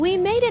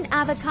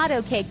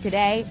avocado cake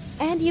today,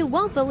 and you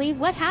won't believe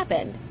what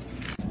happened.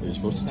 You're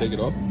supposed to take it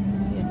off?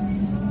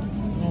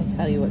 Yeah. I'll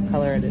tell you what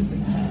color it is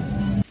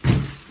inside.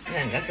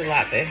 Man, that's a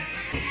lot, babe.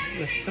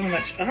 There's so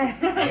much. Oh, I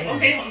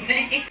don't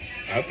think.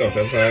 I thought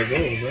that's how it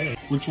goes. Huh?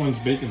 Which one's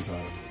bacon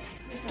powder?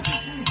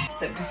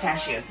 The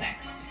pistachio's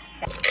next.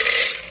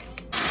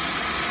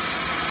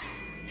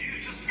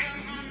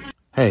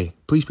 Hey,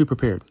 please be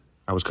prepared.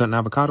 I was cutting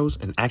avocados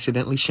and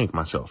accidentally shanked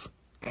myself.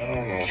 I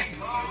don't know.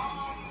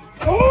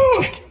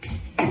 Oh!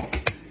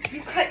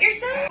 You cut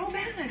yourself? Oh,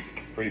 bad.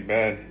 Pretty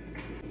bad.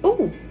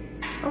 Ooh.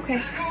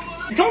 Okay.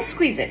 Don't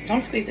squeeze it.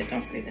 Don't squeeze it.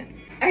 Don't squeeze it.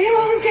 Are you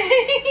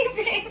okay,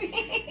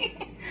 baby?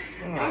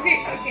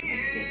 Okay.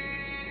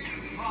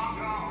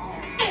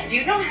 Do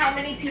you know how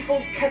many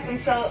people cut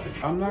themselves?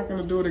 I'm not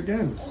going to do it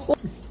again.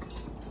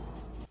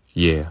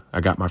 Yeah, I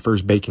got my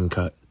first bacon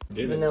cut.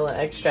 Vanilla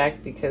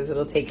extract because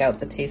it'll take out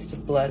the taste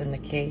of blood in the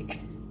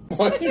cake.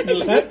 What?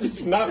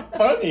 That's not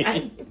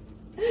funny.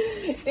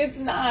 It's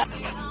not.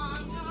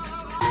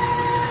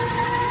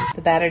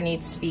 The batter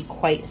needs to be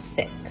quite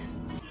thick.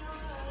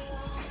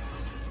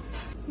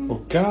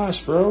 Oh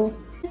gosh, bro.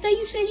 I thought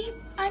you said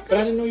But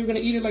I didn't know you were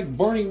going to eat it like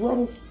burning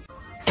rubble.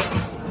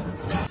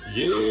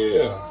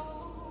 Yeah.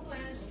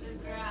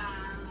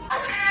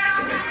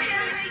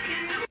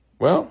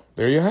 Well,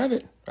 there you have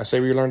it. I say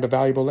we learned a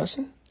valuable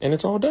lesson, and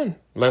it's all done.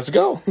 Let's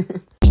go.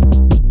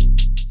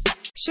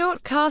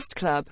 Shortcast Club.